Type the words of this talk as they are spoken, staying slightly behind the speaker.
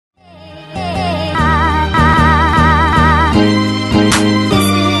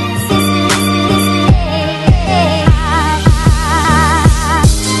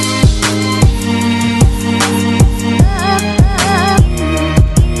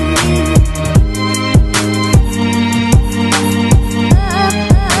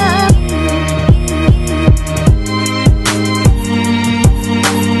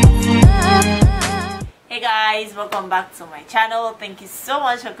back to my channel. Thank you so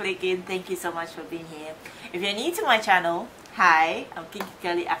much for clicking. Thank you so much for being here. If you're new to my channel, hi, I'm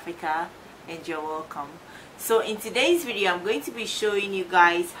KinkyCurly Africa and you're welcome. So in today's video, I'm going to be showing you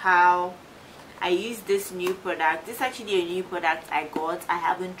guys how I use this new product. This is actually a new product I got. I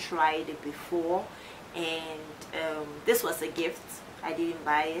haven't tried it before, and this was a gift. I didn't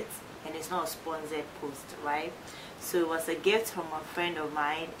buy it, and it's not a sponsored post, right? So it was a gift from a friend of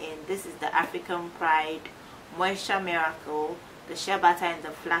mine, and this is the African Pride Moisture Miracle, the shea butter and the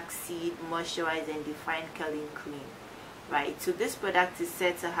flaxseed moisturize and define curling cream, right? So this product is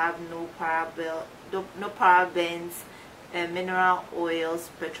said to have no parabens, mineral oils,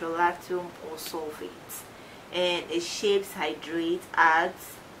 petrolactum or sulfates, and it shapes, hydrates,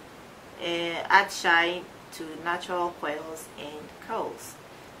 adds shine to natural coils and curls.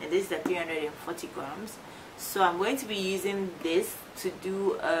 And this is the 340 grams. So I'm going to be using this to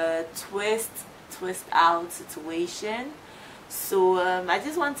do a twist out situation. So I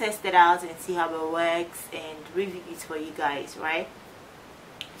just want to test it out and see how it works and review it for you guys, right?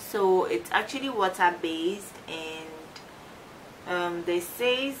 So it's actually water based, and they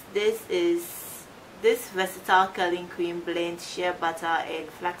say this versatile curling cream blends shea butter and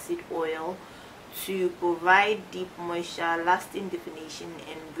flaxseed oil to provide deep moisture, lasting definition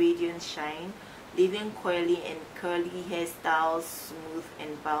and radiant shine, leaving coily and curly hairstyles smooth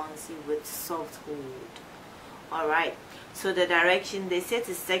and bouncy with soft hold. Alright, so the direction, they say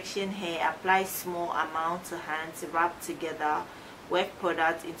to section hair, apply small amount to hands, wrap together, work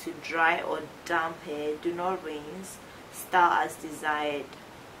product into dry or damp hair, do not rinse, style as desired.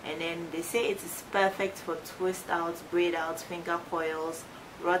 And then they say it is perfect for twist outs, braid outs, finger coils,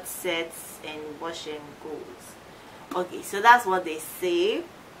 rod sets and wash and goes. Okay, so that's what they say,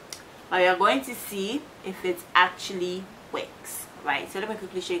 but you're going to see if it actually works, right? So let me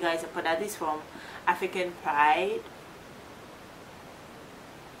quickly show you guys a product. This is from African Pride.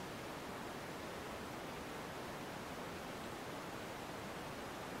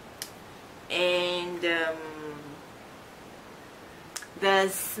 And the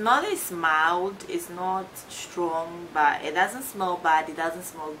smell is mild, it's not strong, but it doesn't smell bad, it doesn't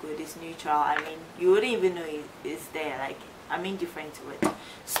smell good, it's neutral. I mean, you wouldn't even know it's there, like, I'm indifferent to it.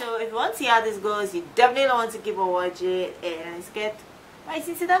 So if you want to see how this goes, you definitely don't want to keep on watching, and let's get right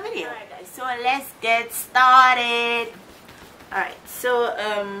into the video. Alright guys, so let's get started. Alright, so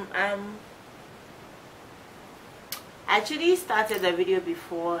I actually started the video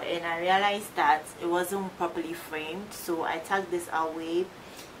before and I realized that it wasn't properly framed, so I tucked this away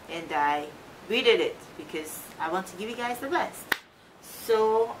and I redid it because I want to give you guys the best.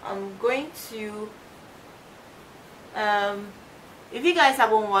 So I'm going to if you guys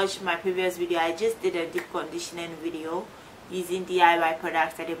haven't watched my previous video, I just did a deep conditioning video using DIY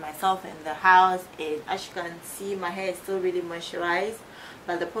products I did myself in the house, and as you can see, my hair is still really moisturized.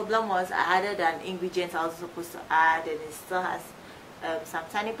 But the problem was I added an ingredient I was supposed to add, and it still has some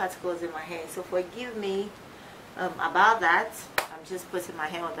tiny particles in my hair. So forgive me about that. I'm just putting my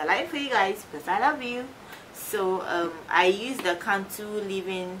hair on the line for you guys because I love you. So I used the Cantu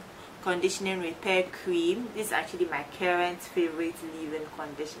Leave-In Conditioning Repair Cream. This is actually my current favorite leave-in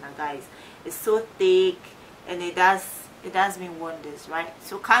conditioner, guys. It's so thick and it does me wonders, right?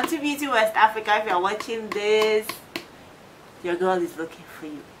 So Cantu Beauty West Africa, if you're watching this, your girl is looking for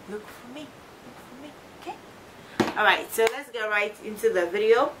you. Look for me. Look for me. Okay? Alright, so let's get right into the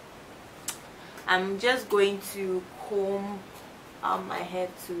video. I'm just going to comb out my hair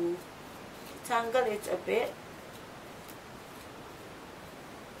to tangle it a bit.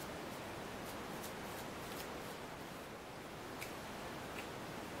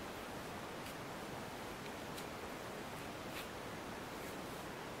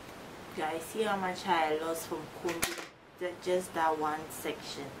 Guys, see how much hair I lost from combing just that one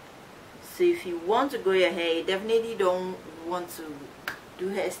section. So if you want to grow your hair, you definitely don't want to do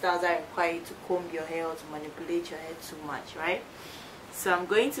hairstyles that require you to comb your hair or to manipulate your hair too much, right? So I'm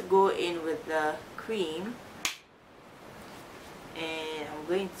going to go in with the cream, and I'm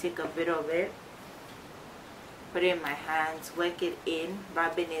going to take a bit of it, put it in my hands, work it in,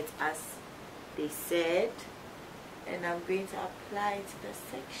 rubbing it as they said, and I'm going to apply it to the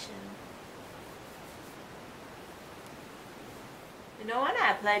section. You know, when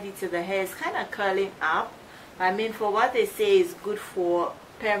I applied it to the hair, it's kind of curling up. I mean, for what they say is good for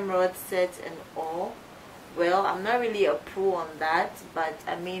perm rod sets and all. Well, I'm not really a pro on that, but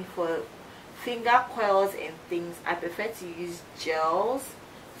I mean, for finger coils and things, I prefer to use gels.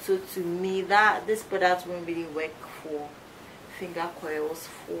 So to me, this product won't really work for finger coils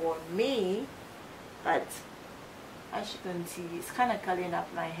for me. But as you can see, it's kind of curling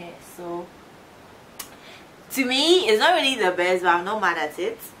up my hair, so To me, it's not really the best, but I'm not mad at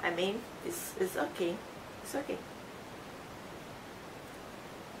it. I mean, it's okay. It's okay.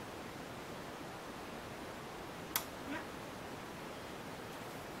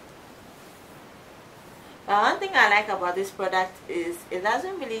 But one thing I like about this product is it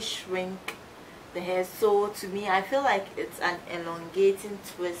doesn't really shrink the hair. So to me, I feel like it's an elongating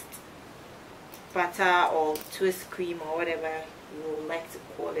twist butter or twist cream or whatever you would like to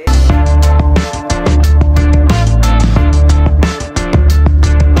call it.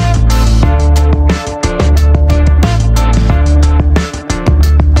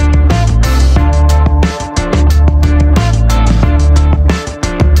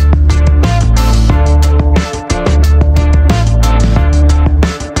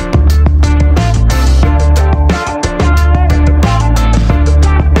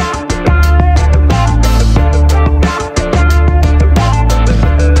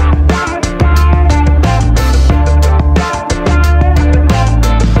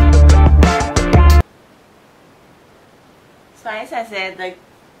 So as I said,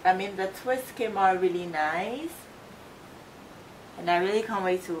 the twist came out really nice, and I really can't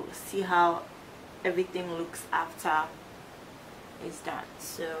wait to see how everything looks after it's done.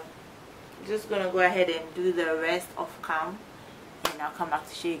 So I'm just gonna go ahead and do the rest of cam, and I'll come back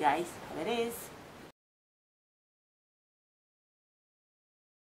to show you guys how it is.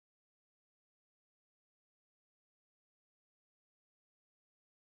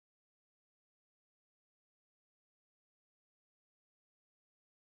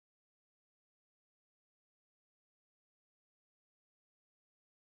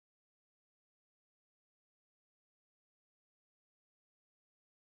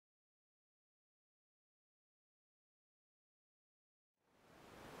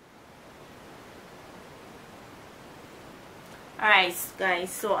 Alright guys,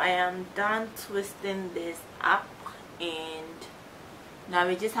 so I am done twisting this up, and now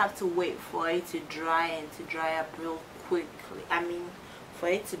we just have to wait for it to dry and to dry up real quickly. I mean, for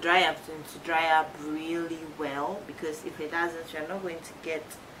it to dry up and to dry up really well, because if it doesn't, you're not going to get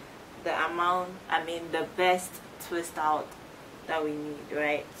the amount, the best twist out that we need,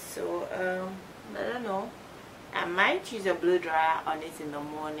 right? So I don't know, I might use a blow dryer on it in the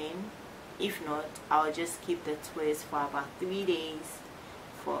morning. If not, I'll just keep the twist for about 3 days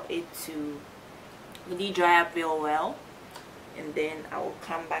for it to really dry up real well, and then I will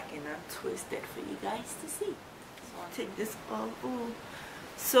come back and twist it for you guys to see. So I'll take this off. Ooh.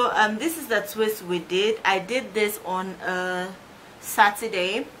 So this is the twist we did. I did this on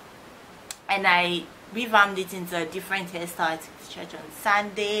Saturday, and I revamped it into a different hairstyle. I took to church on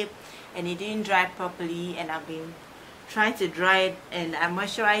Sunday, and it didn't dry properly, and I've been trying to dry it, and I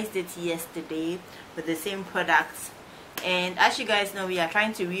moisturized it yesterday with the same products. And as you guys know, we are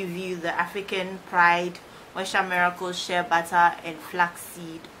trying to review the African Pride Moisture Miracle Shea Butter and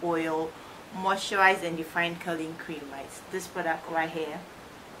Flaxseed Oil Moisturized and Defined Curling Cream, right? This product right here.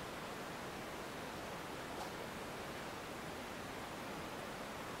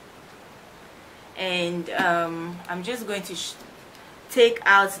 And I'm just going to take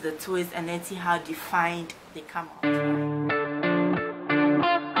out the twist and then see how defined they come out.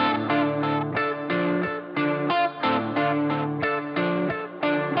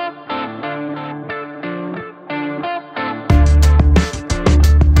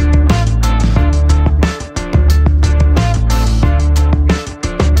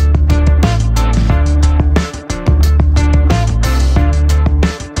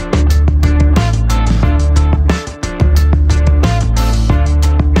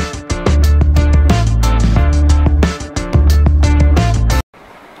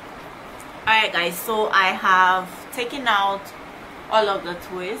 So I have taken out all of the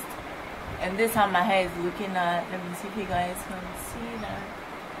twist, and this is how my hair is looking at. Let me see if you guys can see that.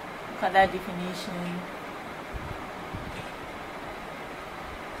 Look at that definition.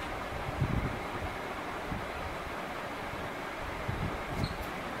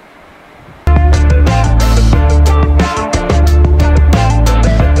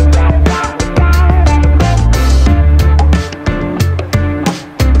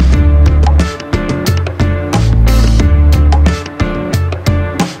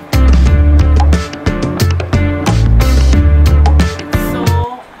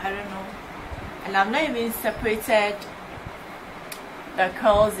 I've not even separated the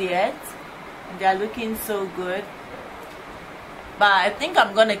curls yet, and they're looking so good. But I think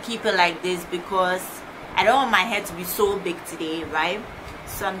I'm gonna keep it like this because I don't want my hair to be so big today, right?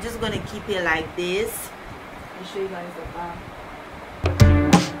 So I'm just gonna keep it like this. I'll show you guys the back.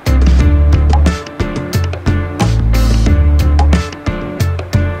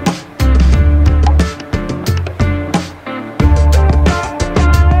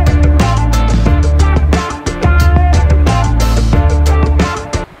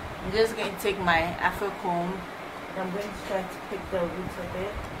 like to pick the roots of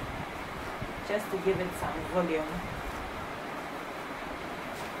it just to give it some volume.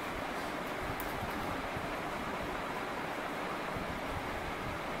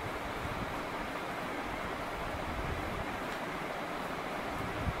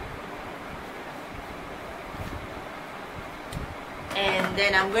 And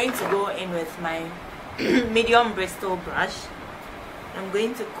then I'm going to go in with my medium bristle brush. I'm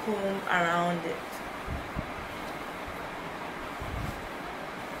going to comb around it.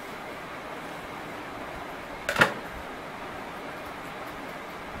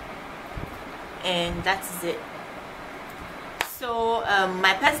 And that's it. So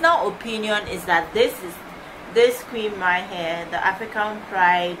my personal opinion is that this cream right here, the African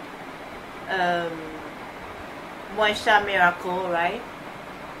Pride Moisture Miracle, right?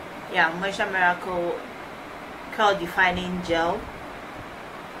 Yeah, Moisture Miracle Curl Defining Gel.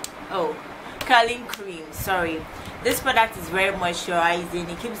 Oh, curling cream, sorry. This product is very moisturizing.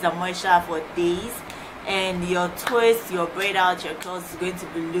 It keeps the moisture for days, and your twist, your braid out, your curls is going to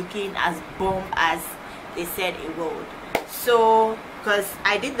be looking as bomb as they said it would. So because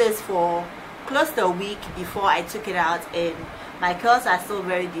I did this for close to a week before I took it out, and my curls are still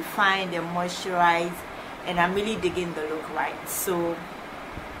very defined and moisturized, and I'm really digging the look, right? So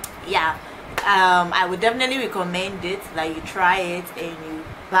yeah, I would definitely recommend it that you try it and you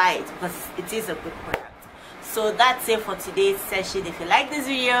buy it because it is a good product. So that's it for today's session. If you like this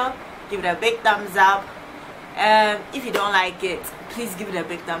video, give it a big thumbs up. If you don't like it, please give it a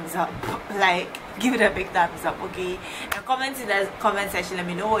big thumbs up. Like, give it a big thumbs up, okay? And comment in the comment section. Let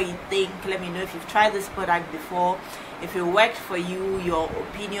me know what you think. Let me know if you've tried this product before, if it worked for you, your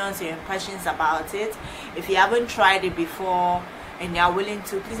opinions, your impressions about it. If you haven't tried it before and you're willing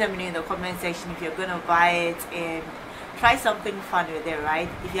to, please let me know in the comment section if you're gonna buy it and try something fun with it, right?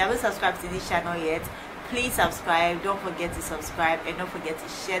 If you haven't subscribed to this channel yet, please subscribe. Don't forget to subscribe, and don't forget to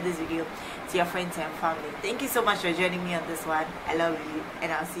share this video to your friends and family. Thank you so much for joining me on this one. I love you,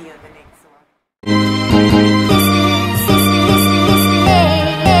 and I'll see you on the next one.